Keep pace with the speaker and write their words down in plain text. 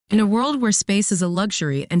In a world where space is a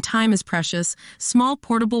luxury and time is precious, small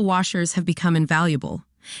portable washers have become invaluable.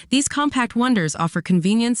 These compact wonders offer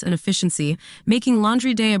convenience and efficiency, making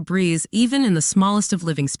laundry day a breeze even in the smallest of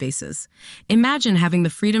living spaces. Imagine having the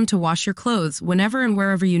freedom to wash your clothes whenever and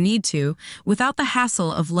wherever you need to, without the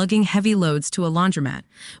hassle of lugging heavy loads to a laundromat.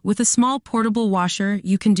 With a small portable washer,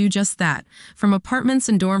 you can do just that. From apartments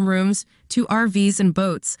and dorm rooms to RVs and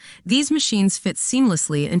boats, these machines fit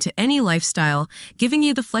seamlessly into any lifestyle, giving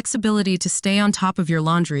you the flexibility to stay on top of your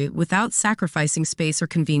laundry without sacrificing space or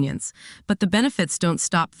convenience. But the benefits don't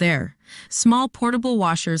stop there. Small portable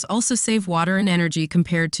washers also save water and energy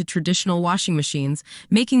compared to traditional washing machines,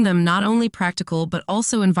 making them not only practical but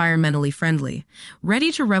also environmentally friendly.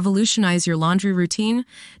 Ready to revolutionize your laundry routine?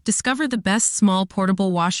 Discover the best small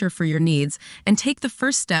portable washer for your needs and take the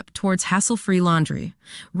first step towards hassle-free laundry.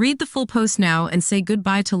 Read the full post now and say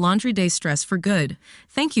goodbye to laundry day stress for good.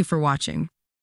 Thank you for watching.